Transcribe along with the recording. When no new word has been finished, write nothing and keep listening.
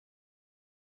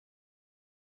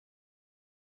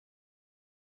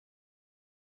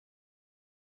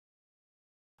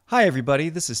Hi everybody,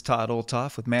 this is Todd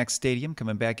Olthoff with Max Stadium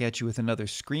coming back at you with another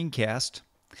screencast.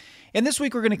 And this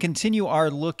week we're going to continue our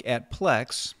look at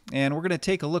PLEX, and we're going to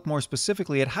take a look more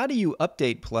specifically at how do you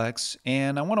update PLEX,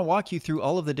 and I want to walk you through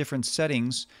all of the different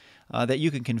settings that you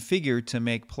can configure to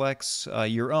make PLEX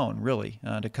your own, really,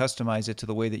 to customize it to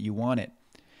the way that you want it.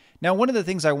 Now, one of the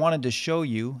things I wanted to show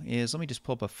you is, let me just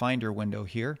pull up a Finder window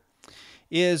here,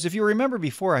 is if you remember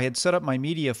before I had set up my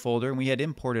media folder and we had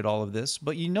imported all of this,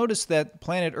 but you notice that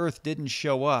Planet Earth didn't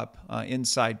show up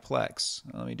inside PLEX.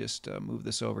 Let me just move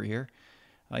this over here.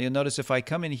 You'll notice if I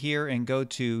come in here and go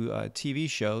to TV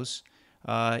shows,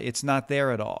 it's not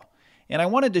there at all. And I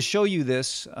wanted to show you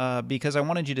this because I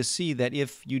wanted you to see that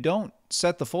if you don't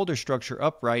set the folder structure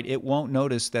up right, it won't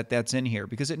notice that that's in here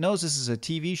because it knows this is a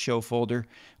TV show folder,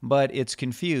 but it's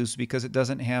confused because it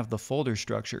doesn't have the folder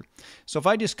structure. So if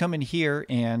I just come in here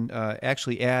and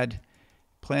actually add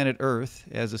Planet Earth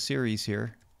as a series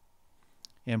here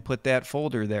and put that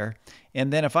folder there,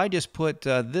 and then if I just put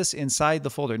this inside the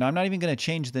folder, now I'm not even going to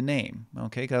change the name,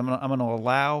 okay, because I'm going to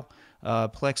allow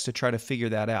PLEX to try to figure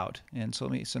that out. And so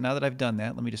now that I've done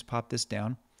that, let me just pop this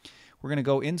down. We're going to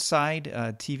go inside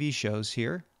TV shows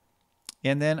here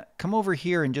and then come over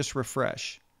here and just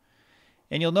refresh.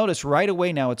 And you'll notice right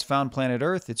away now it's found Planet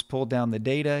Earth. It's pulled down the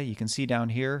data. You can see down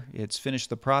here it's finished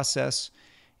the process.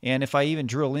 And if I even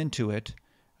drill into it,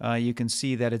 you can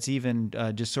see that it's even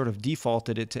just sort of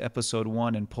defaulted it to episode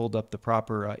 1 and pulled up the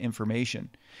proper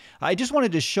information. I just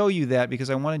wanted to show you that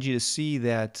because I wanted you to see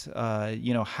that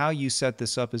how you set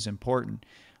this up is important.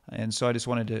 And so I just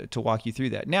wanted to walk you through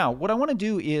that. Now, what I want to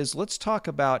do is let's talk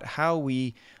about how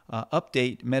we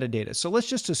update metadata. So let's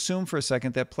just assume for a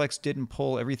second that PLEX didn't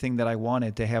pull everything that I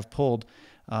wanted to have pulled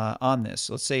on this.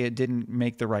 Let's say it didn't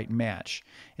make the right match.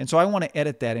 And so I want to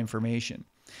edit that information.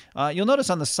 You'll notice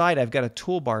on the side I've got a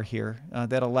toolbar here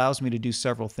that allows me to do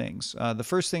several things. The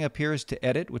first thing up here is to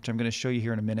edit, which I'm going to show you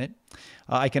here in a minute.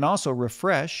 I can also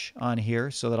refresh on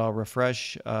here so that I'll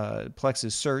refresh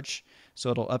PLEX's search so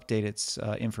it'll update its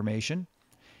information.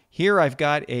 Here I've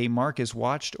got a mark as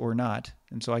watched or not,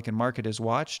 and so I can mark it as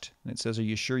watched. And it says, are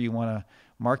you sure you want to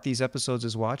mark these episodes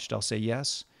as watched? I'll say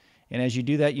yes. And as you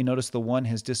do that, you notice the one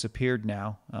has disappeared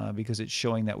now because it's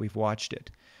showing that we've watched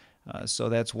it. So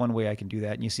that's one way I can do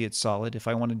that, and you see it's solid. If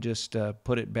I want to just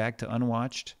put it back to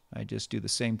unwatched, I just do the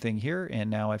same thing here, and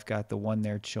now I've got the one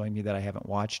there showing me that I haven't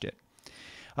watched it.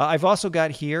 I've also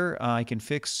got here, I can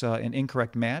fix an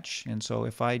incorrect match, and so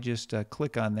if I just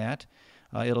click on that,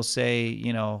 it'll say,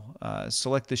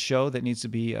 select the show that needs to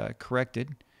be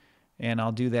corrected, and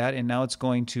I'll do that, and now it's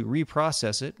going to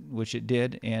reprocess it, which it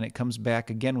did, and it comes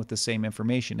back again with the same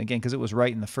information, again, because it was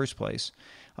right in the first place.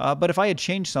 But if I had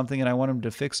changed something and I wanted them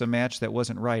to fix a match that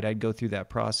wasn't right, I'd go through that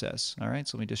process. All right,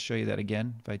 so let me just show you that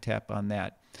again if I tap on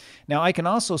that. Now, I can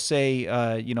also say,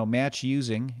 match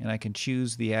using, and I can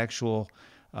choose the actual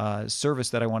service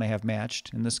that I want to have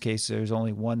matched. In this case, there's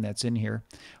only one that's in here.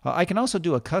 I can also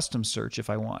do a custom search if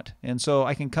I want. And so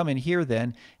I can come in here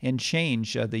then and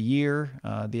change the year,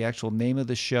 the actual name of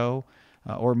the show,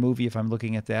 or movie if I'm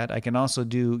looking at that. I can also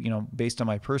do, based on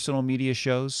my personal media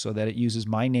shows so that it uses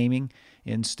my naming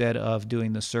instead of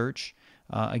doing the search.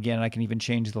 Again, I can even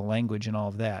change the language and all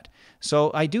of that.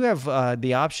 So I do have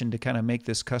the option to kind of make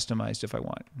this customized if I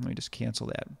want. Let me just cancel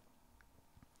that.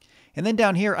 And then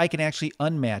down here, I can actually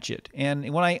unmatch it. And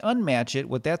when I unmatch it,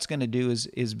 what that's going to do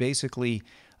is basically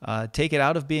take it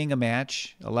out of being a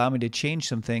match, allow me to change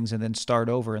some things, and then start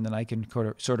over, and then I can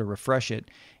sort of refresh it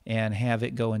and have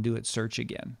it go and do its search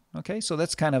again. Okay, so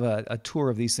that's kind of a tour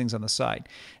of these things on the side.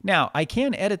 Now, I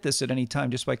can edit this at any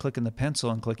time just by clicking the pencil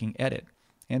and clicking Edit.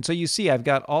 And so you see I've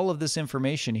got all of this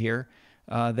information here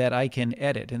that I can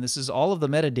edit. And this is all of the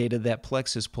metadata that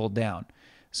PLEX has pulled down.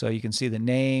 So you can see the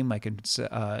name, I can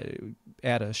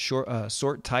add a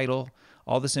sort title,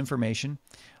 all this information.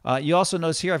 You also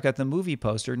notice here I've got the movie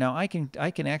poster. Now I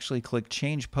can actually click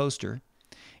Change Poster.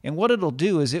 And what it'll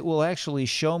do is it will actually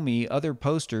show me other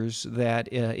posters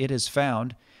that it has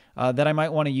found that I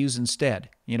might want to use instead.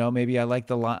 Maybe I like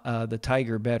the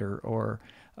tiger better, or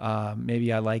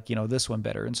maybe I like, this one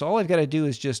better. And so all I've got to do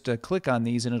is just click on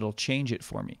these and it'll change it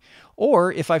for me.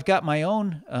 Or if I've got my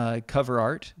own cover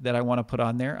art that I want to put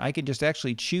on there, I can just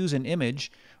actually choose an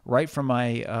image right from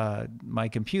my, my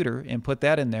computer and put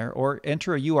that in there, or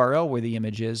enter a URL where the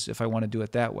image is if I want to do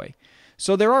it that way.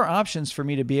 So there are options for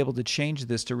me to be able to change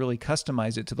this to really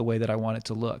customize it to the way that I want it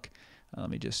to look.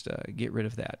 Let me just get rid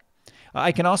of that.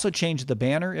 I can also change the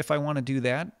banner if I want to do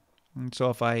that. And so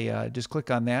if I just click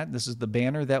on that, this is the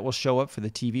banner that will show up for the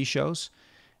TV shows.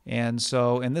 And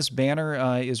this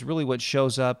banner is really what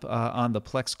shows up on the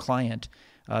PLEX client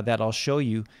that I'll show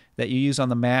you that you use on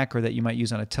the Mac or that you might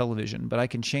use on a television. But I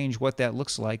can change what that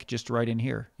looks like just right in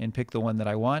here and pick the one that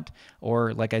I want,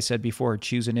 or like I said before,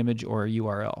 choose an image or a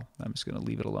URL. I'm just going to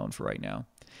leave it alone for right now.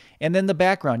 And then the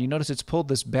background, you notice it's pulled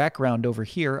this background over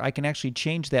here. I can actually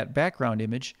change that background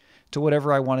image to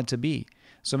whatever I want it to be.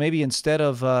 So maybe instead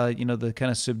of the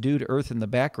kind of subdued earth in the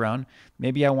background,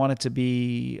 maybe I want it to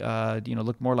be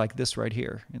look more like this right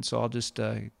here. And so I'll just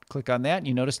click on that, and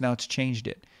you notice now it's changed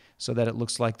it so that it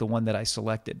looks like the one that I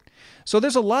selected. So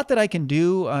there's a lot that I can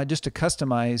do just to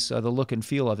customize the look and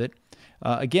feel of it.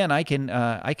 Again, I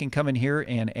can come in here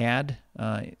and add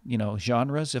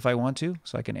genres if I want to.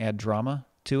 So I can add drama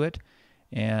to it,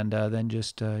 and then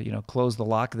just close the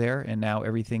lock there, and now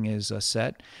everything is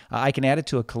set. I can add it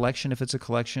to a collection if it's a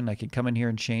collection. I can come in here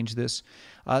and change this.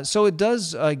 So it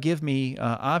does give me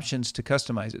options to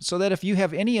customize it, so that if you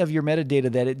have any of your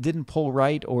metadata that it didn't pull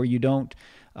right, or you don't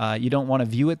want to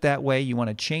view it that way, you want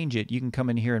to change it, you can come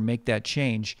in here and make that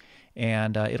change,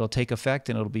 and it'll take effect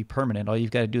and it'll be permanent. All you've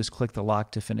got to do is click the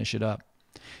lock to finish it up.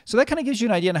 So that kind of gives you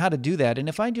an idea on how to do that. And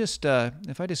if I just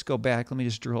go back, let me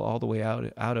just drill all the way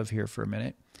out of here for a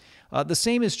minute. The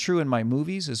same is true in my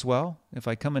movies as well. If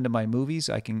I come into my movies,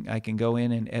 I can go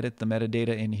in and edit the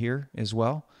metadata in here as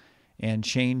well and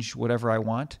change whatever I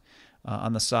want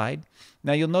on the side.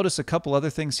 Now you'll notice a couple other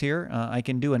things here. I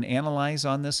can do an analyze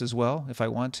on this as well if I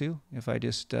want to. If I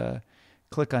just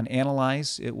click on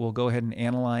analyze, it will go ahead and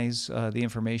analyze the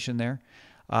information there.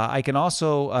 I can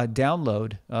also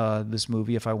download this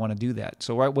movie if I want to do that.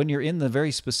 So when you're in the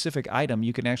very specific item,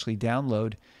 you can actually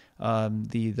download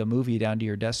the movie down to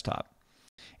your desktop.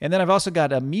 And then I've also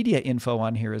got a media info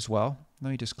on here as well.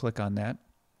 Let me just click on that.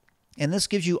 And this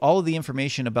gives you all of the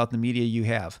information about the media you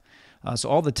have. So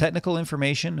all the technical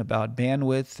information about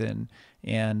bandwidth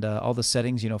and all the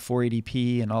settings,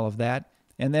 480p and all of that.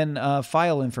 And then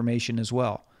file information as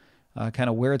well. Kind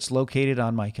of where it's located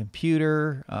on my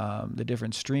computer, the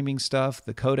different streaming stuff,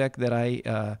 the codec that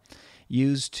I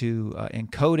use to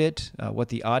encode it, what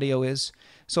the audio is.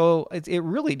 So it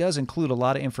really does include a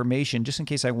lot of information just in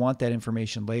case I want that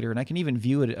information later. And I can even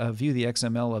view the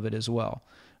XML of it as well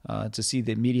to see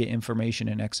the media information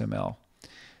in XML.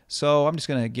 So I'm just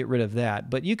going to get rid of that.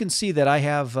 But you can see that I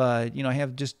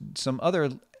have just some other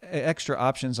extra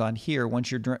options on here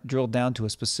once you're drilled down to a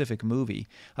specific movie.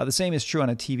 The same is true on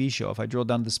a TV show. If I drill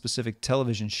down to the specific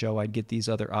television show, I'd get these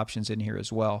other options in here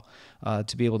as well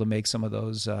to be able to make some of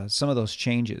those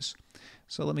changes.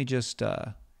 So let me just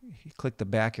click the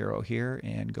back arrow here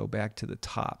and go back to the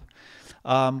top.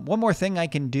 One more thing I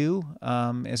can do,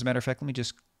 as a matter of fact, let me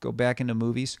just go back into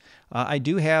movies. I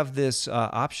do have this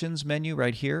options menu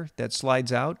right here that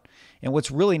slides out. And what's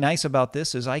really nice about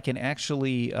this is I can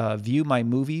actually view my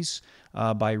movies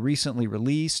by recently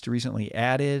released, recently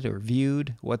added, or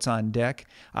viewed, what's on deck.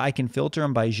 I can filter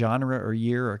them by genre or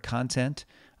year or content.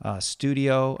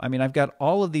 Studio. I mean, I've got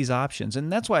all of these options,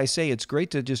 and that's why I say it's great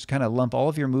to just kind of lump all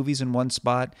of your movies in one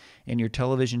spot and your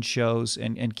television shows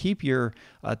and keep your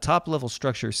top-level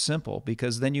structure simple,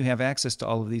 because then you have access to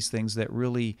all of these things that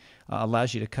really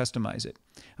allows you to customize it.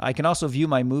 I can also view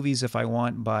my movies if I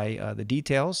want by the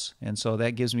details, and so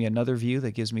that gives me another view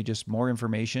that gives me just more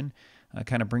information,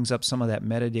 kind of brings up some of that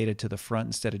metadata to the front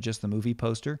instead of just the movie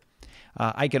poster.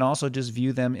 I can also just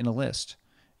view them in a list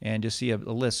and just see a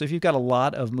list. So if you've got a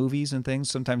lot of movies and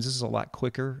things, sometimes this is a lot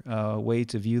quicker way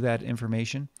to view that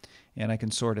information, and I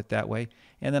can sort it that way.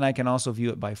 And then I can also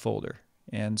view it by folder.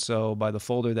 And so by the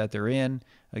folder that they're in,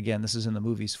 again, this is in the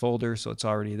movies folder, so it's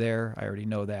already there. I already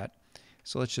know that.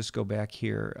 So let's just go back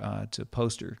here to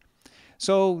poster.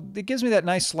 So it gives me that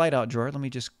nice slide out drawer. Let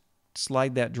me just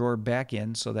slide that drawer back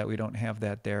in so that we don't have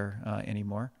that there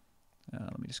anymore.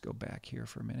 Let me just go back here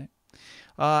for a minute.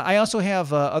 I also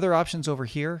have other options over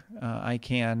here. I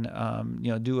can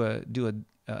do a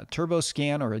turbo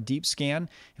scan or a deep scan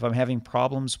if I'm having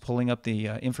problems pulling up the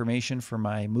information for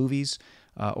my movies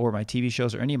or my TV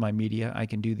shows or any of my media. I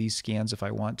can do these scans if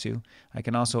I want to. I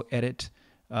can also edit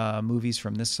movies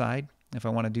from this side if I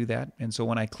want to do that. And so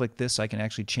when I click this, I can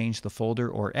actually change the folder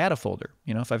or add a folder.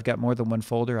 If I've got more than one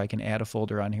folder, I can add a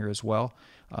folder on here as well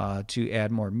to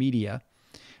add more media.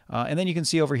 And then you can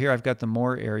see over here I've got the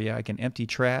more area. I can empty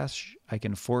trash. I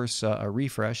can force a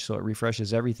refresh, so it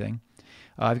refreshes everything.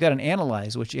 I've got an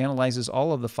analyze, which analyzes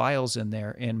all of the files in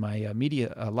there in my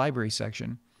media library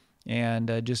section,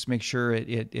 and just make sure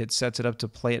it sets it up to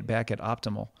play it back at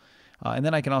optimal. And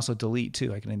then I can also delete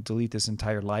too. I can delete this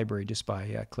entire library just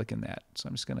by clicking that. So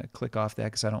I'm just going to click off that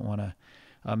because I don't want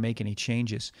to make any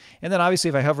changes. And then obviously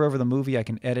if I hover over the movie, I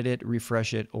can edit it,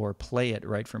 refresh it, or play it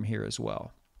right from here as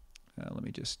well. Let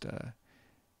me just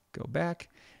go back.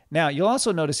 Now, you'll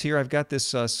also notice here I've got this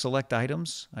select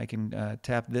items. I can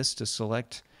tap this to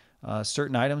select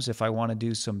certain items if I want to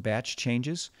do some batch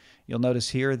changes. You'll notice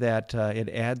here that it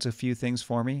adds a few things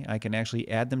for me. I can actually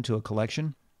add them to a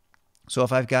collection. So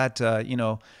if I've got,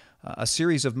 a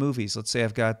series of movies, let's say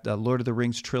I've got Lord of the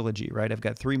Rings trilogy, right? I've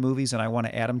got 3 movies and I want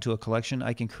to add them to a collection.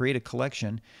 I can create a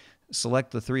collection,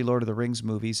 select the 3 Lord of the Rings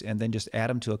movies, and then just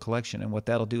add them to a collection. And what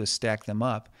that'll do is stack them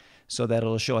up so that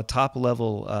it'll show a top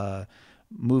level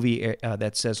movie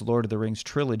that says Lord of the Rings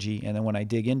trilogy, and then when I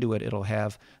dig into it, it'll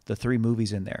have the 3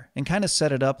 movies in there, and kind of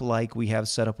set it up like we have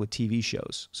set up with TV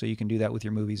shows. So you can do that with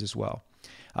your movies as well.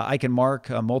 I can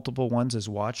mark multiple ones as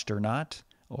watched or not,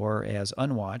 or as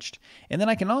unwatched, and then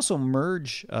I can also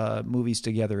merge movies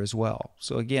together as well.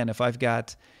 So again, if I've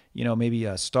got maybe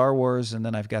a Star Wars and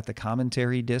then I've got the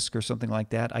commentary disc or something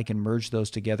like that, I can merge those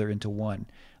together into one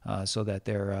so that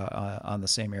they're on the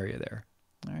same area there.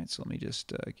 All right, so let me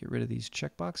just get rid of these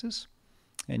checkboxes.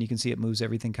 And you can see it moves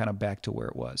everything kind of back to where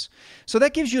it was. So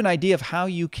that gives you an idea of how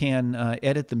you can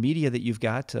edit the media that you've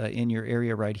got in your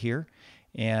area right here.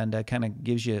 And kind of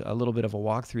gives you a little bit of a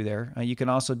walkthrough there. You can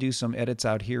also do some edits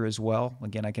out here as well.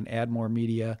 Again, I can add more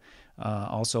media.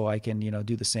 Also, I can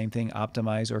do the same thing,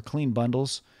 optimize or clean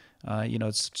bundles.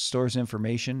 It stores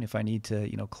information. If I need to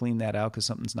clean that out because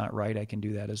something's not right, I can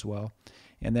do that as well.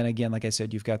 And then again, like I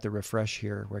said, you've got the refresh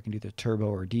here where I can do the turbo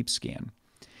or deep scan.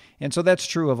 And so that's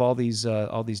true of all these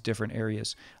different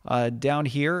areas. Down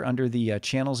here under the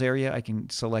channels area, I can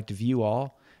select view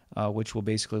all, which will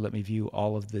basically let me view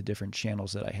all of the different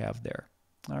channels that I have there.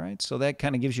 All right, so that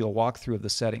kind of gives you a walkthrough of the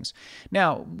settings.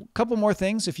 Now, a couple more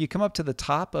things. If you come up to the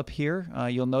top up here,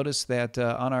 you'll notice that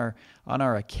on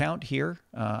our account here,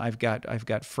 I've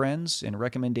got friends and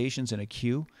recommendations in a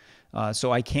queue.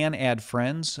 So I can add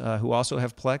friends who also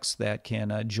have Plex that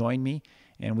can join me,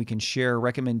 and we can share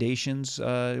recommendations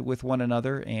with one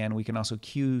another, and we can also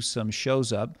queue some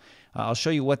shows up. I'll show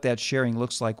you what that sharing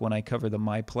looks like when I cover the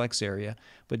My Plex area,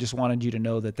 but just wanted you to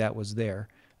know that that was there.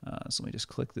 So let me just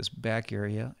click this back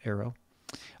arrow.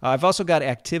 I've also got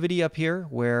activity up here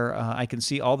where I can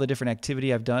see all the different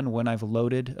activity I've done when I've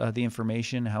loaded the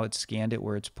information, how it's scanned it,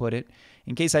 where it's put it.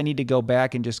 In case I need to go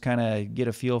back and just kind of get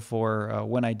a feel for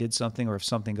when I did something or if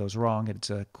something goes wrong, it's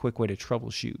a quick way to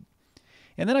troubleshoot.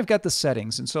 And then I've got the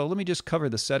settings, and so let me just cover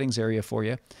the settings area for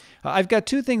you. I've got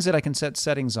 2 things that I can set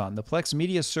settings on. The Plex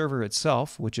Media Server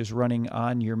itself, which is running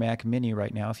on your Mac Mini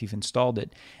right now if you've installed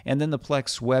it, and then the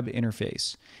Plex web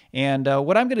interface. And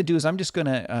what I'm going to do is I'm just going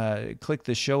to click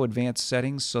the Show Advanced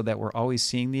Settings so that we're always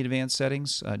seeing the advanced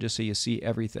settings, just so you see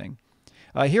everything.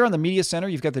 Here on the Media Center,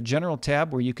 you've got the General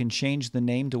tab where you can change the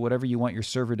name to whatever you want your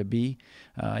server to be.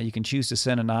 You can choose to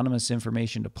send anonymous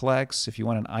information to Plex. If you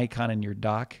want an icon in your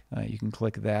dock, you can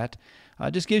click that.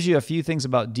 Just gives you a few things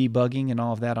about debugging and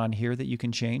all of that on here that you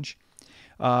can change.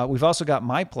 We've also got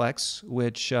MyPlex,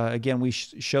 which, again, we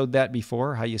showed that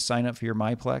before, how you sign up for your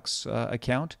MyPlex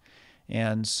account.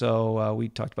 And so we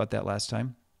talked about that last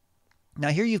time. Now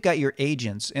here you've got your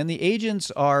agents, and the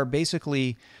agents are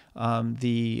basically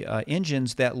the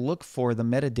engines that look for the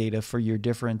metadata for your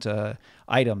different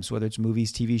items, whether it's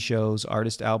movies, TV shows,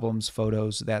 artist albums,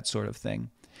 photos, that sort of thing.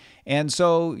 And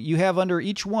so you have under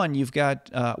each one, you've got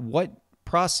what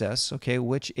process, okay,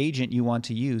 which agent you want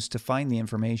to use to find the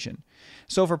information.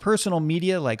 So for personal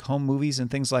media like home movies and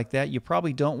things like that, you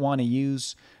probably don't want to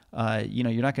use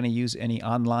you're not going to use any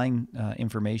online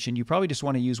information. You probably just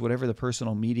want to use whatever the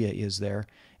personal media is there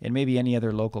and maybe any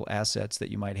other local assets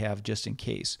that you might have just in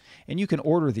case. And you can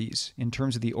order these in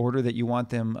terms of the order that you want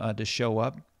them to show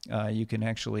up. You can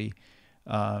actually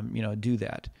do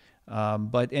that.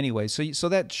 But anyway, so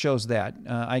that shows that.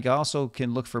 I also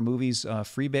can look for movies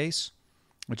Freebase,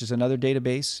 which is another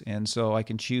database. And so I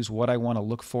can choose what I want to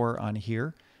look for on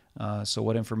here. So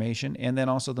what information, and then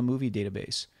also the movie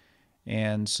database.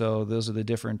 And so those are the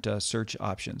different search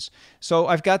options. So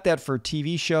I've got that for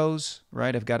TV shows,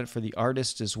 right? I've got it for the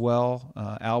artists as well,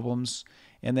 albums,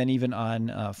 and then even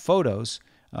on photos,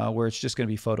 where it's just going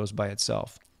to be photos by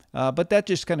itself. But that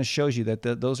just kind of shows you that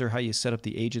those are how you set up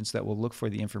the agents that will look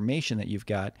for the information that you've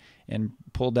got and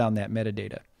pull down that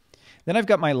metadata. Then I've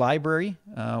got my library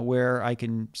where I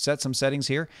can set some settings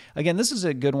here. Again, this is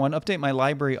a good one. Update my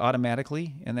library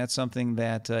automatically, and that's something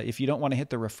that if you don't want to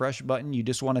hit the refresh button, you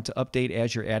just want it to update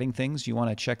as you're adding things, you want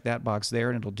to check that box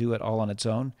there, and it'll do it all on its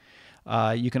own.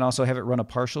 You can also have it run a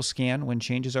partial scan when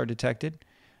changes are detected,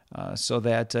 so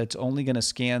that it's only going to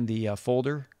scan the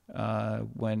folder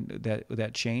when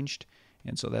that changed,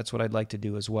 and so that's what I'd like to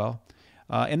do as well.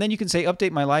 And then you can say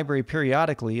update my library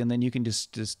periodically, and then you can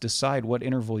just decide what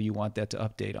interval you want that to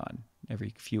update on,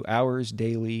 every few hours,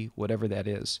 daily, whatever that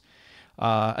is.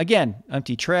 Again,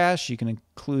 empty trash. You can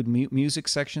include music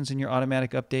sections in your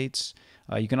automatic updates.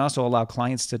 You can also allow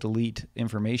clients to delete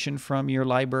information from your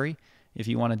library if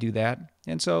you want to do that.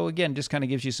 And so again, just kind of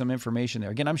gives you some information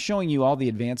there. Again, I'm showing you all the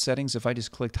advanced settings. If I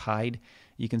just clicked hide,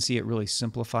 you can see it really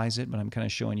simplifies it, but I'm kind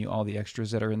of showing you all the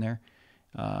extras that are in there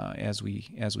as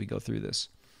we go through this.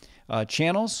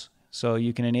 Channels. So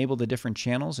you can enable the different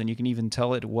channels, and you can even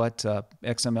tell it what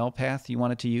XML path you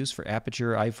want it to use for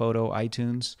Aperture, iPhoto,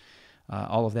 iTunes,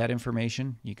 all of that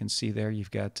information. You can see there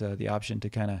you've got the option to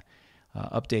kind of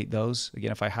update those.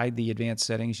 Again, if I hide the advanced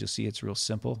settings, you'll see it's real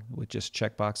simple with just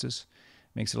checkboxes.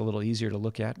 Makes it a little easier to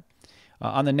look at.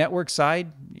 On the network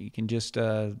side, you can just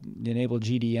enable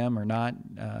GDM or not.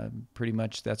 Pretty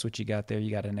much that's what you got there. You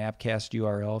got an appcast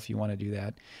URL if you want to do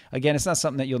that. Again, it's not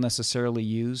something that you'll necessarily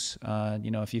use.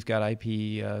 If you've got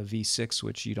IPv6,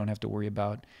 which you don't have to worry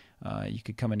about, you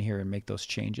could come in here and make those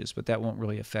changes, but that won't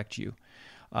really affect you.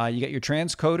 You got your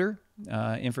transcoder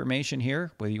information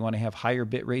here, whether you want to have higher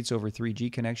bit rates over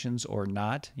 3G connections or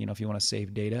not, if you want to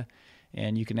save data.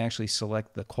 And you can actually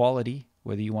select the quality,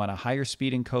 whether you want a higher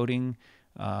speed encoding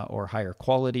or higher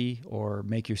quality, or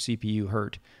make your CPU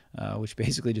hurt, which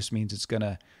basically just means it's going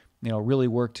to really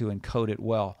work to encode it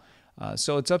well.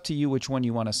 So it's up to you which one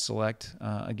you want to select.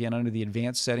 Again, under the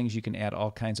advanced settings, you can add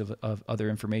all kinds of other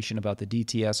information about the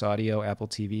DTS audio, Apple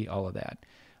TV, all of that.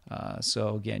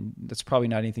 So again, that's probably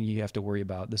not anything you have to worry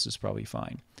about. This is probably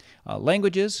fine.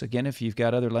 Languages, again, if you've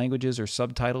got other languages or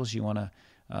subtitles, you want to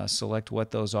select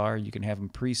what those are. You can have them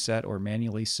preset or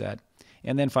manually set.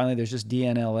 And then finally, there's just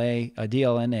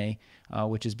DLNA,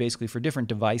 which is basically for different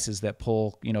devices that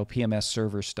pull, PMS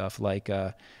server stuff like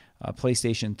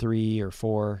PlayStation 3 or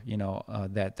 4,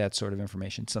 that sort of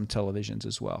information. Some televisions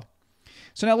as well.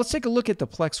 So now let's take a look at the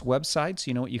PLEX website so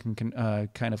you know what you can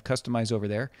kind of customize over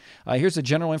there. Here's the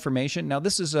general information. Now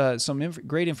this is some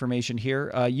great information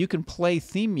here. You can play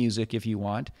theme music if you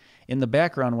want in the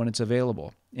background when it's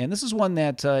available. And this is one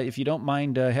that if you don't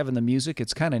mind having the music,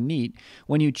 it's kind of neat.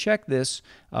 When you check this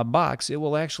box, it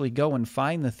will actually go and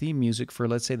find the theme music for,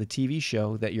 let's say, the TV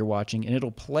show that you're watching, and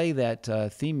it'll play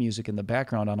that theme music in the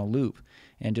background on a loop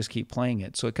and just keep playing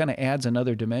it. So it kind of adds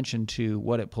another dimension to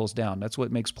what it pulls down. That's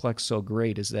what makes PLEX so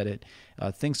great, is that it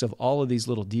thinks of all of these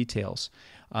little details.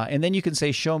 And then you can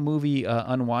say show movie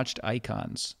unwatched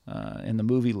icons in the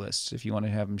movie lists. If you want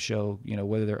to have them show,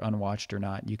 whether they're unwatched or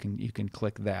not, you can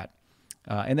click that.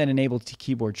 And then enable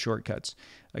keyboard shortcuts.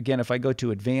 Again, if I go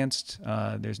to advanced,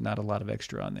 there's not a lot of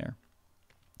extra on there.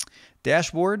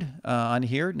 Dashboard on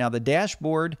here. Now the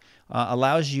dashboard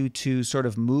allows you to sort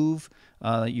of move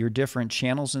your different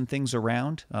channels and things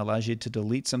around. Allows you to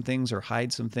delete some things or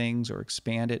hide some things or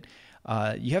expand it.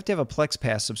 You have to have a PLEX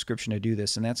Pass subscription to do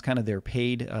this, and that's kind of their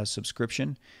paid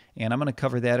subscription. And I'm going to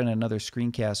cover that in another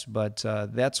screencast, but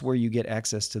that's where you get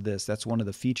access to this. That's one of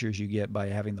the features you get by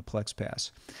having the PLEX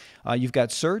Pass. You've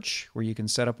got search, where you can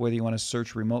set up whether you want to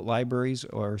search remote libraries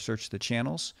or search the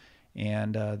channels,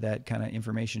 and that kind of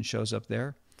information shows up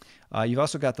there. You've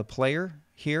also got the player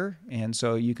here, and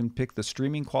so you can pick the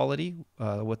streaming quality,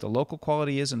 what the local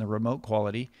quality is, and the remote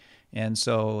quality. And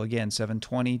so again,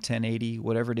 720, 1080,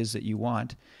 whatever it is that you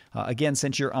want. Again,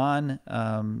 since you're on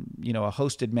a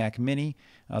hosted Mac Mini,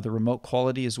 the remote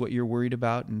quality is what you're worried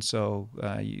about, and so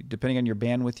depending on your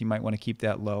bandwidth, you might want to keep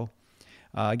that low.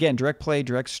 Again, direct play,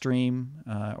 direct stream,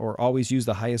 or always use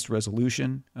the highest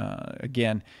resolution.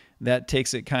 Again, that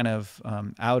takes it kind of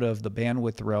out of the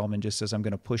bandwidth realm and just says I'm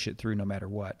going to push it through no matter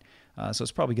what. So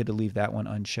it's probably good to leave that one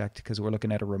unchecked because we're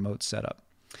looking at a remote setup.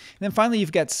 And then finally,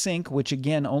 you've got sync, which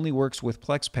again only works with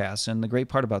PLEX Pass. And the great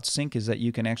part about sync is that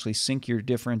you can actually sync your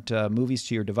different movies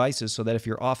to your devices so that if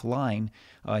you're offline,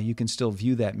 you can still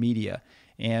view that media.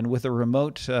 And with a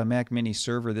remote Mac Mini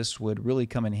server, this would really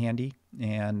come in handy.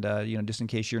 And just in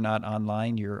case you're not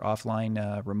online, you're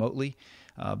offline remotely.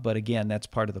 But again, that's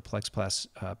part of the PLEX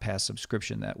Pass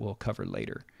subscription that we'll cover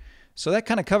later. So that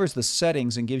kind of covers the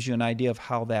settings and gives you an idea of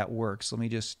how that works. Let me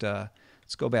just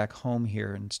let's go back home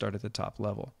here and start at the top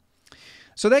level.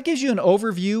 So that gives you an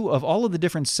overview of all of the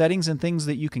different settings and things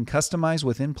that you can customize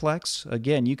within PLEX.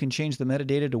 Again, you can change the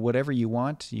metadata to whatever you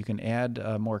want. You can add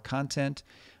more content.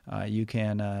 You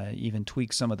can even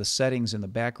tweak some of the settings in the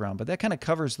background, but that kind of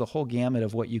covers the whole gamut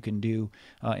of what you can do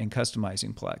in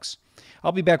customizing PLEX.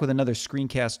 I'll be back with another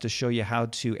screencast to show you how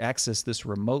to access this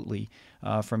remotely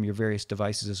from your various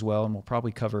devices as well, and we'll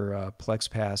probably cover PLEX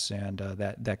Pass and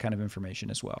that kind of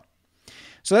information as well.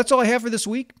 So that's all I have for this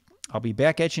week. I'll be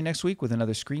back at you next week with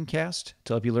another screencast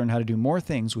to help you learn how to do more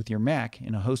things with your Mac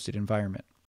in a hosted environment.